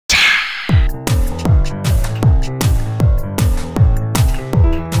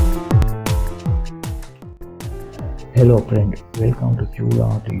Hello friend, welcome to Chula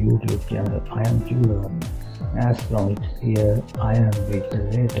Art YouTube channel. I am Chula. As promised, here I am with the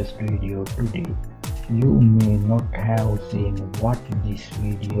latest video today. You may not have seen what this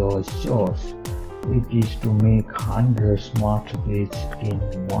video shows. It is to make 100 smart grids in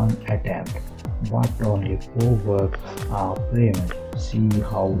one attempt, but only 4 works are framed. See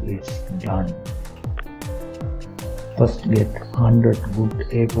how it's done. First, get 100 good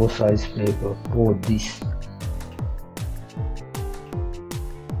A4 size paper for this.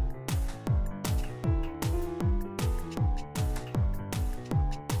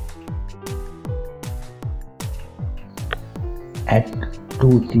 Add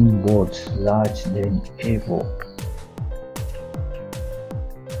 2 thin boards larger than A4.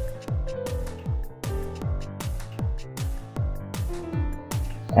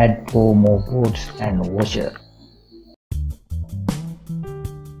 Add 4 more boards and washer.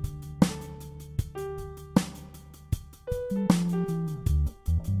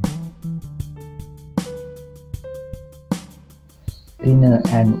 Thinner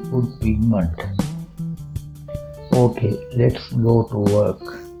and wood pigment. Okay, let's go to work.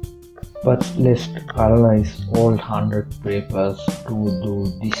 First, let's colorize all 100 papers. To do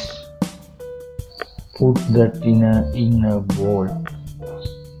this, put the thinner in a bowl.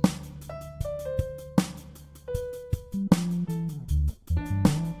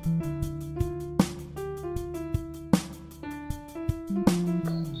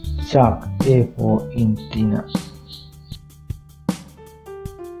 Chuck A4 in thinner.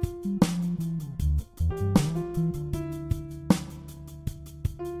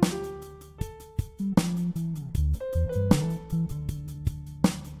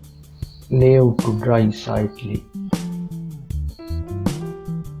 Leave to dry slightly.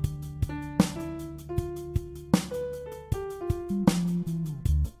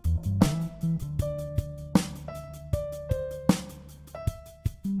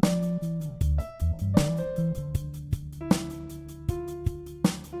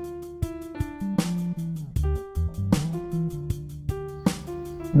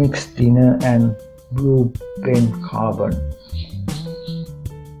 Mix thinner and blue pen carbon.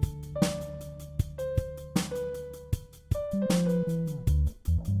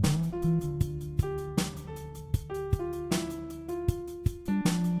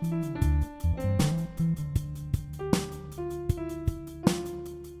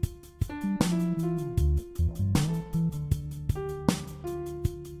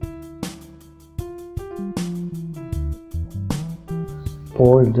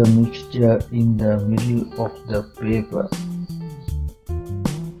 Fold the mixture in the middle of the paper.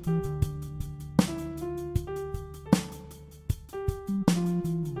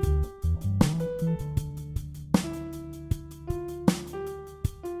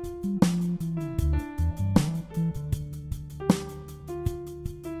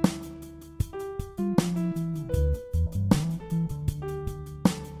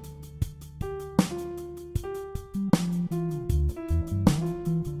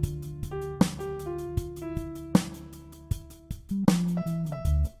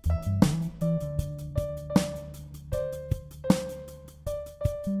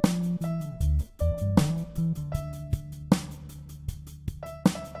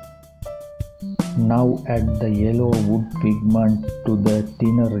 Now add the yellow wood pigment to the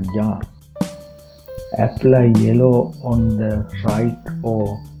thinner jar. Apply yellow on the right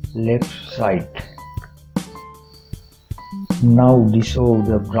or left side. Now dissolve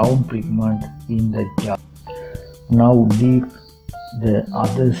the brown pigment in the jar. Now dip the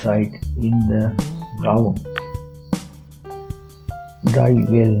other side in the brown. Dry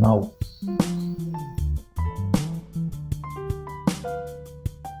well now.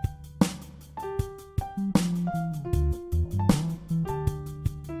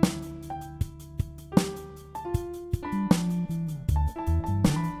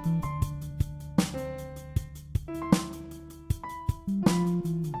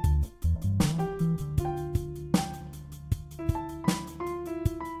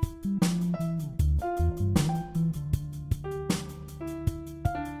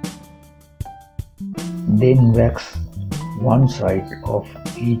 Then wax one side of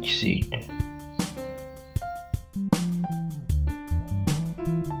each sheet.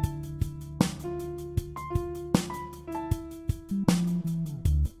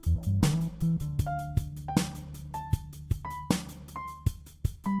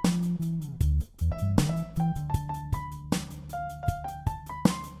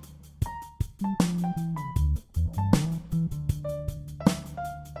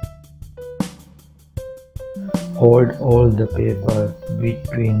 Hold all the paper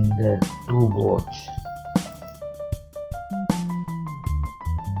between the 2 boards.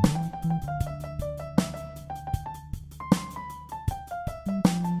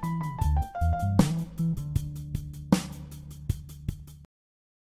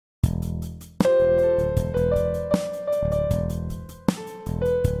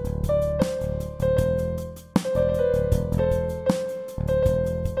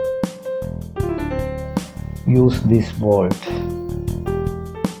 Use this bolt.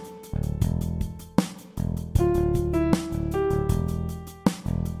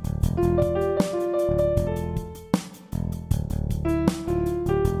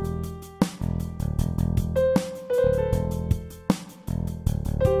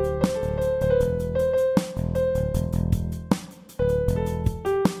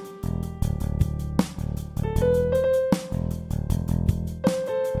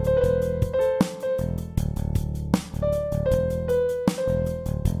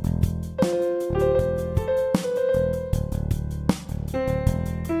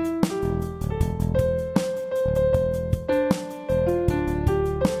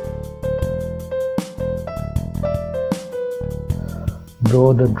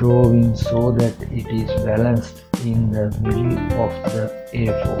 Draw the drawing so that it is balanced in the middle of the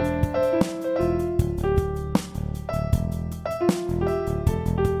A4.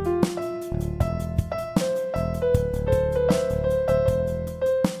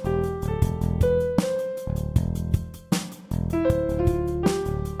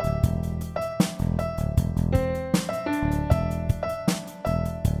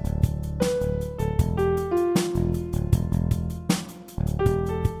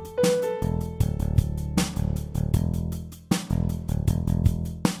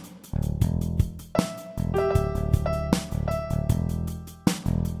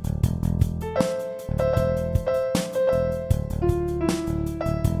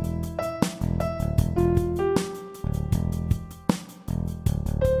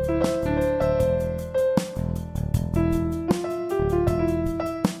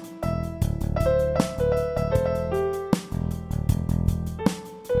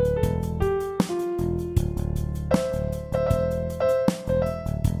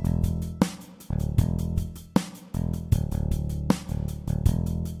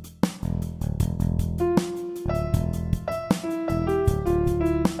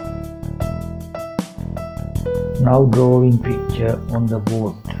 Now drawing picture on the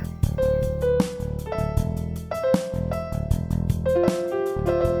board.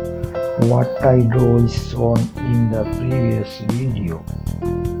 What I draw is shown in the previous video.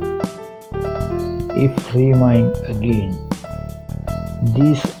 If rewind again,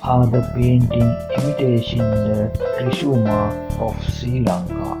 these are the painting imitation the tissue mark of Sri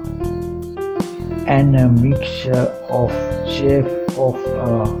Lanka and a mixture of shape of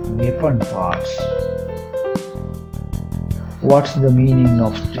weapon parts. What's the meaning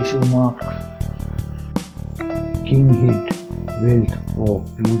of tissue mark? King hid wealth for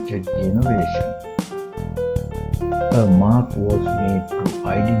future generation. A mark was made to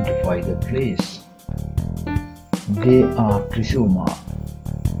identify the place. They are tissue marks.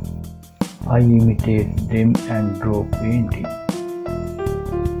 I imitate them and draw painting.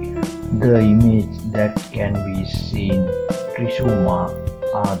 The image that can be seen tissue mark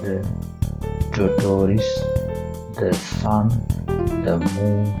are the tortoise, the sun, the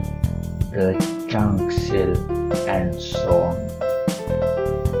moon, the Chank shell, and so on.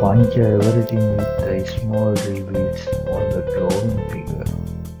 Puncture everything with the small drill bits on the drawing figure.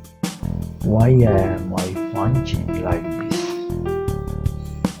 Why am I punching like this?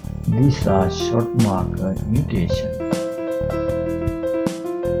 These are short marker imitation.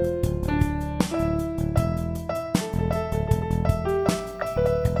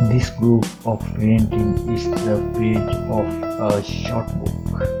 This group of painting is the page of a short book.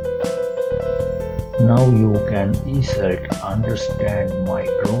 Now you can easily understand my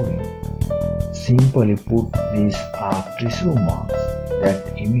drawing. Simply put, these are tissue marks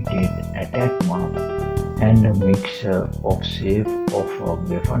that imitate attack mark and a mixture of shape of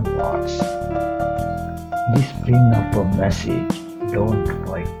weapon parts. This brings up a message, don't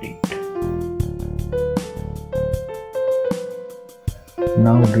fight it.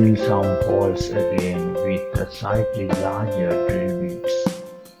 Now drill some holes again with a slightly larger drill bits.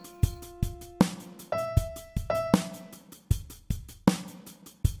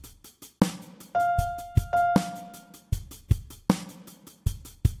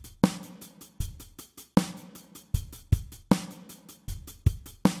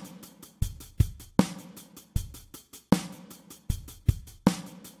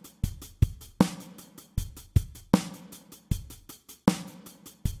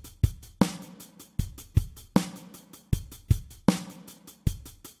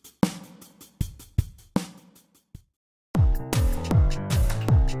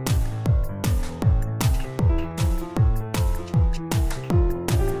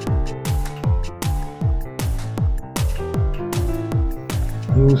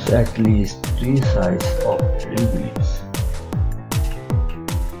 Use at least 3 sizes of drill bits.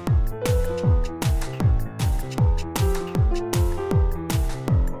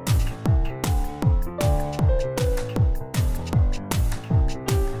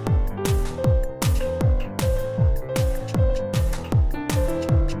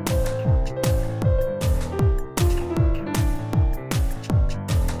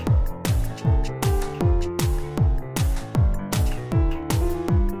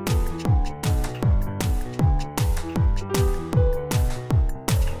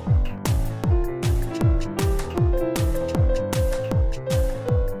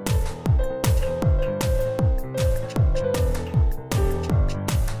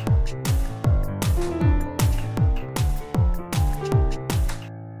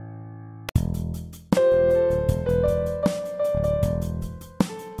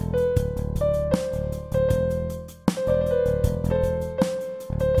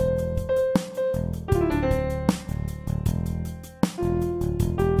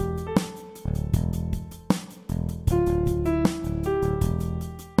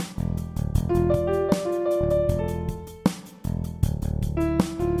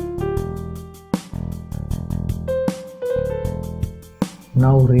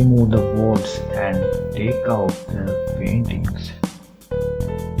 Now remove the boards and take out the paintings.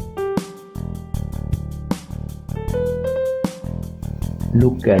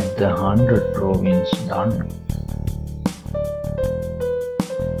 Look at the 100 drawings done.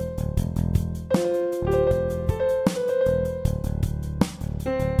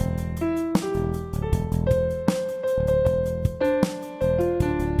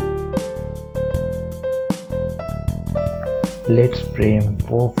 Let's frame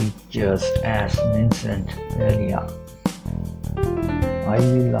 4 pictures as mentioned earlier. I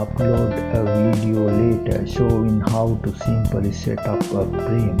will upload a video later showing how to simply set up a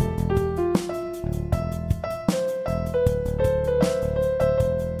frame.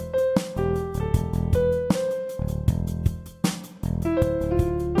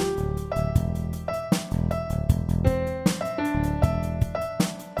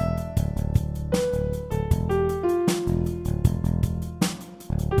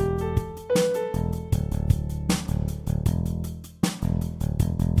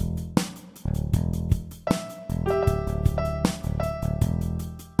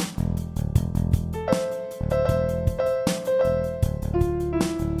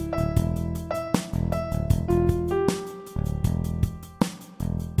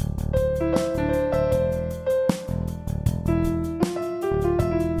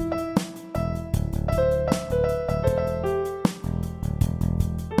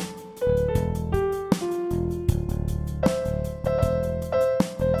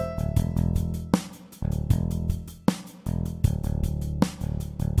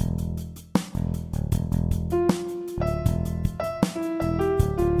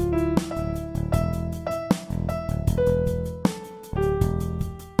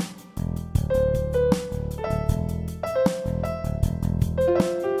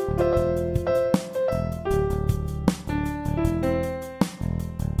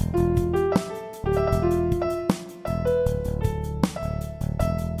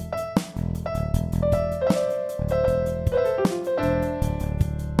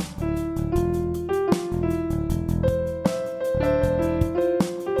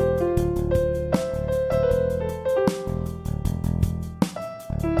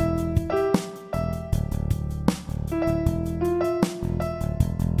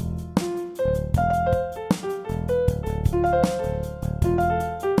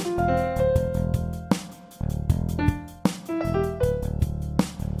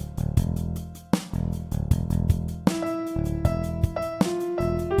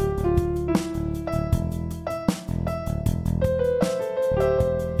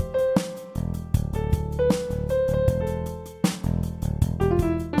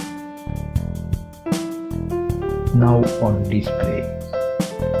 Now on display.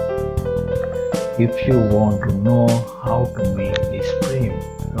 If you want to know how to make this frame,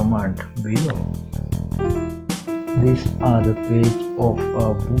 comment below. These are the page of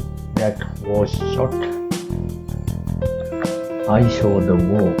a book that was shot. I saw the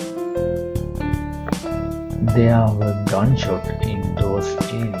war. There were gunshots in those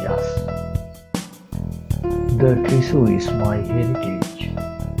areas. The tissue is my heritage.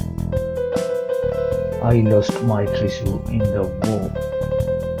 I lost my tissue in the war.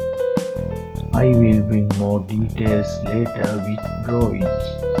 I will bring more details later with drawings.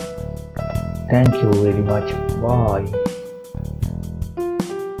 Thank you very much. Bye.